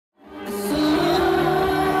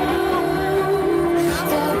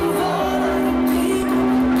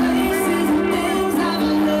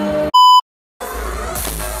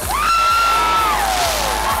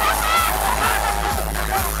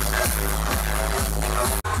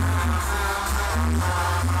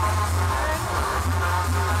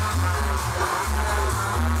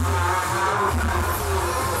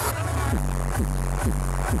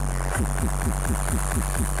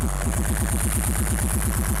Hello,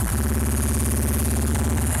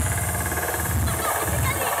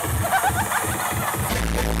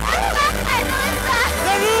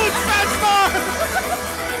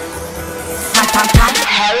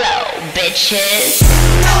 bitches.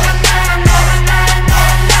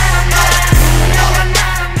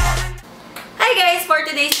 Hi guys, for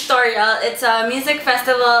today's tutorial, it's a music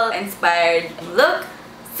festival inspired look.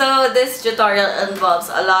 So this tutorial involves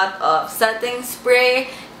a lot of setting spray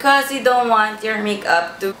because you don't want your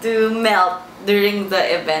makeup to melt during the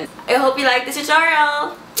event. I hope you like this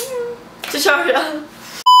tutorial. Tutorial.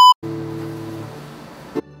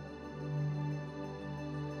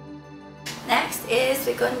 Next is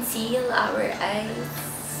we conceal our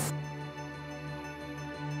eyes.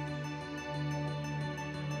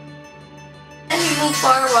 And we move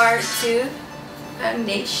forward to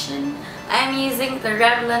foundation. I'm using the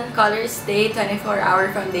Revlon Color Stay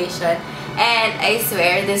 24-Hour Foundation and I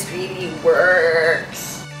swear this really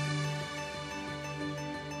works.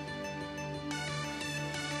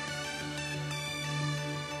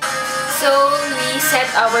 So we set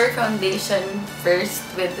our foundation first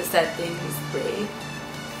with the setting spray.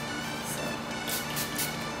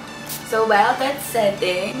 So while that's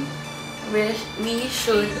setting, we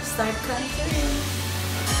should start contouring.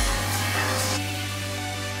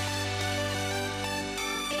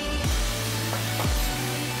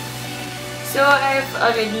 So I've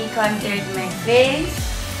already contoured my face,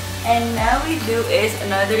 and now we do is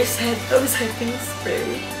another set of setting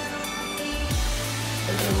spray.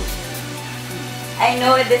 I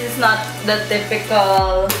know this is not the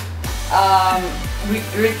typical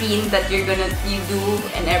routine that you do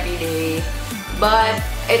in every day, but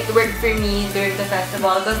it worked for me during the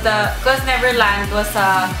festival because Neverland was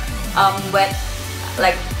a wet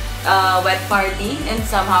party, and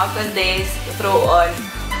somehow because they throw on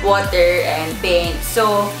water and paint,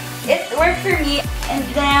 so it worked for me. And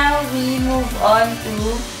now we move on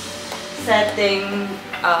to setting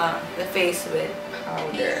the face with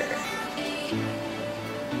powder.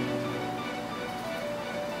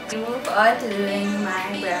 Move on to doing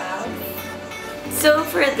my brows. So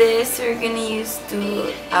for this, we're gonna use two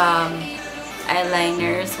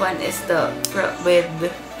eyeliners. One is the with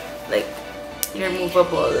like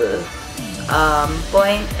removable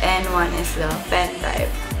point, and one is the pen type.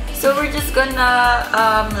 So we're just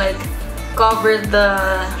gonna like cover the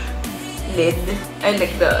lid, or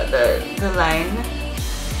like the line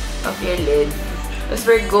of your lid, because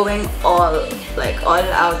we're going all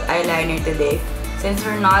out eyeliner today, since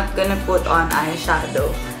we're not gonna put on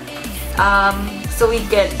eyeshadow. So we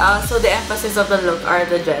get so the emphasis of the look are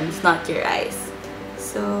the gems, not your eyes.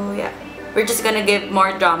 So yeah, we're just gonna give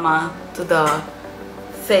more drama to the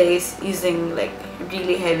face using like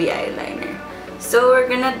really heavy eyeliner. So what we're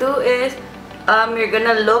gonna do is you're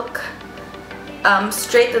gonna look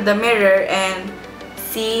straight to the mirror and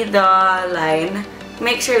see the line.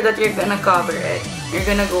 Make sure that you're gonna cover it. You're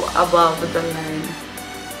gonna go above the line.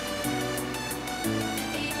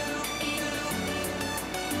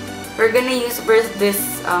 We're gonna use first this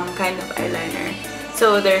kind of eyeliner,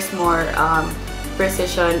 so there's more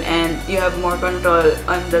precision and you have more control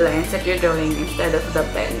on the lines that you're drawing instead of the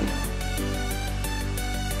pen.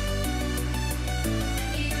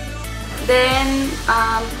 Then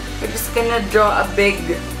we're just gonna draw a big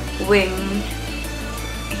wing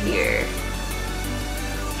here.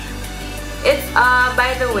 It's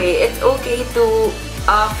by the way, it's okay to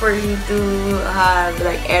for you to have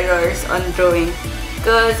like errors on drawing,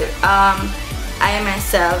 because I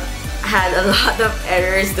myself had a lot of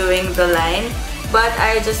errors doing the line, but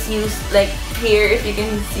I just used like here, if you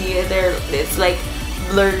can see it there, it's like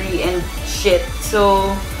blurry and shit,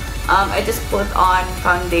 so I just put on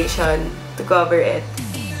foundation to cover it.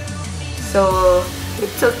 So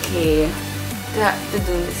it's okay to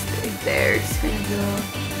do mistake there. Just gonna do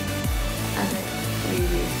a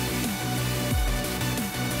really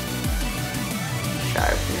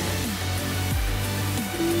sharpness.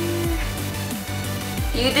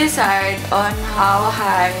 You decide on how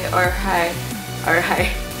high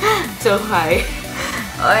so high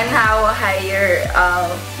on how high your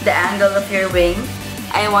the angle of your wing.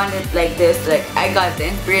 I want it like this. Like, I got the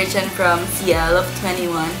inspiration from CL of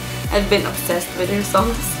 21. I've been obsessed with her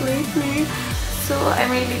songs lately, so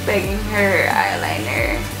I'm really pegging her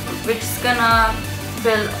eyeliner. We're just gonna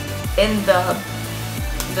fill in the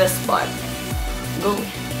spot. Go.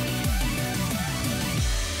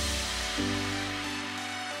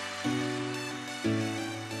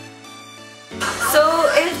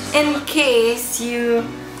 So if in case you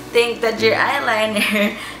think that your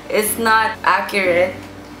eyeliner is not accurate,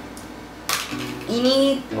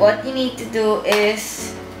 what you need to do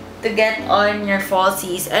is to get on your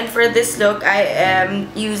falsies. And for this look, I am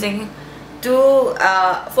using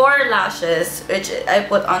four lashes, which I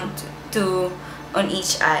put on two on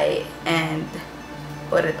each eye and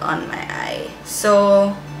put it on my eye.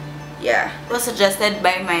 So yeah, it was suggested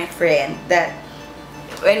by my friend that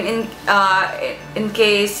when in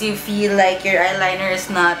case you feel like your eyeliner is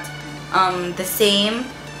not the same,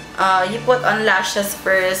 you put on lashes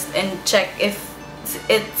first and check if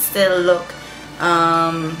it still look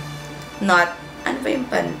not ano ba yung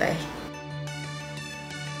pantay.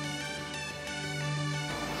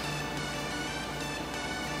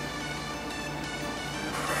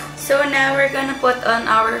 So now we're gonna put on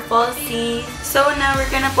our falsies. So now we're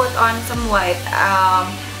gonna put on some white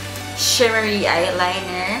shimmery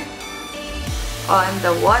eyeliner on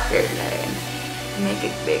the waterline. Make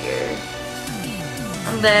it bigger.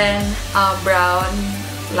 And then brown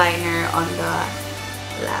liner on the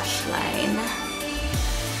lash line.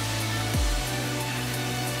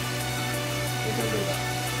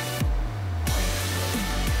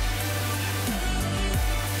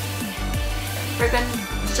 We're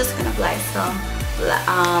just gonna apply some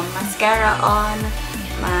mascara on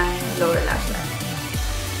my lower lash line.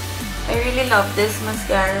 I really love this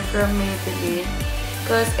mascara from Maybelline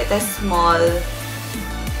because it has small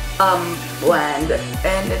wand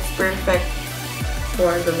and it's perfect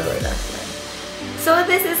for the lower lash line. So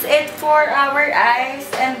this is it for our eyes,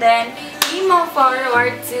 and then we move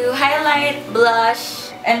forward to highlight, blush,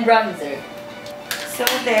 and bronzer. So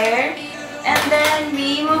there. And then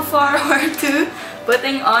we move forward to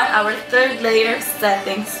putting on our third layer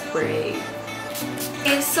setting spray.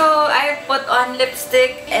 Okay, so I put on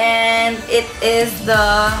lipstick, and it is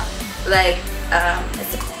the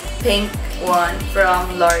it's a pink one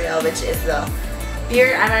from L'Oreal, which is the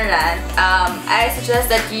Pure Amaranth. I suggest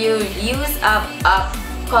that you use a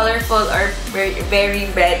colorful or very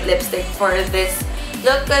red lipstick for this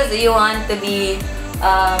look because you want to be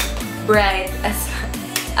bright as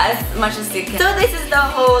much as you can. So this is the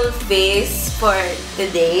whole face for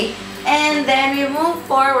today, and then we move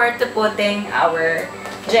forward to putting our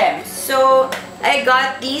gems. So I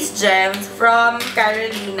got these gems from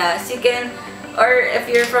Carolina's. You can, or if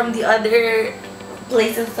you're from the other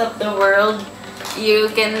places of the world, you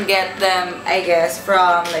can get them, I guess,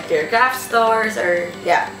 from like your craft stores, or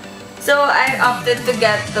yeah. So I opted to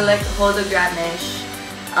get the like hologramish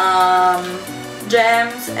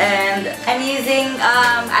gems, and I'm using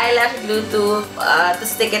eyelash glue to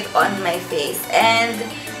stick it on my face. And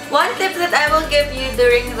one tip that I will give you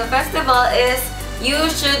during the festival is you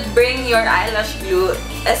should bring your eyelash glue,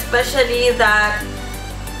 especially that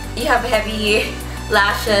you have heavy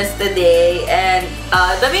lashes today, and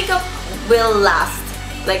the makeup will last,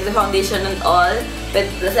 like the foundation and all,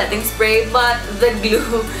 with the setting spray, but the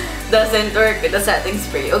glue doesn't work with the setting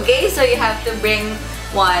spray. Okay, so you have to bring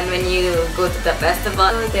one when you go to the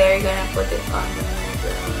festival. So there, you're gonna put it on the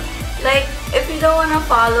middle. Like, if you don't wanna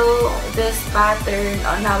follow this pattern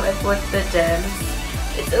on how I put the gems,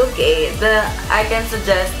 it's okay. I can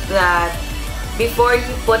suggest that before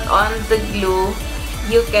you put on the glue,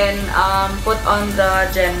 you can put on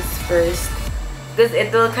the gems first, because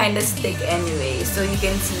it will kind of stick anyway, so you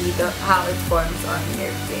can see how it forms on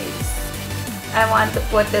your face. I want to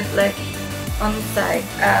put it like on the side,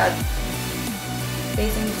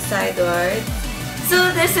 facing sideward.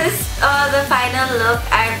 So this is the final look.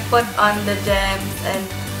 I put on the gems and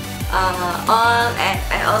all, and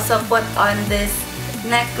I also put on this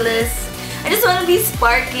necklace. I just want to be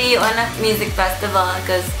sparkly on a music festival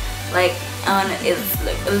because like it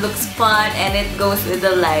looks fun and it goes with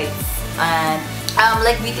the lights. And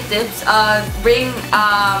like beauty tips, bring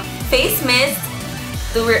face mist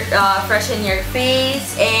to freshen your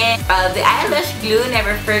face, and the eyelash glue,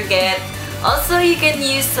 never forget. Also, you can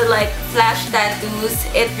use like flash tattoos.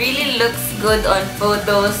 It really looks good on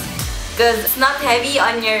photos because it's not heavy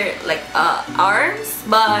on your like arms,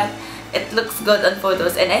 but it looks good on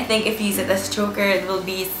photos. And I think if you use it as choker, it will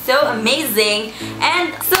be so amazing.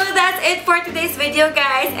 And so that's it for today's video,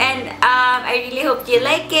 guys. And I really hope you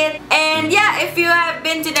like it. And yeah, if you have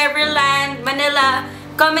been to Neverland Manila,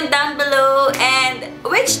 comment down below, and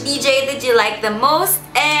which DJ did you like the most,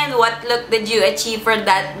 and what look did you achieve for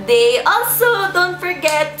that day. Also, don't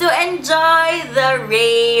forget to enjoy the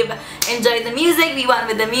rave, enjoy the music, be one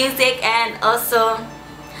with the music, and also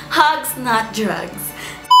hugs, not drugs.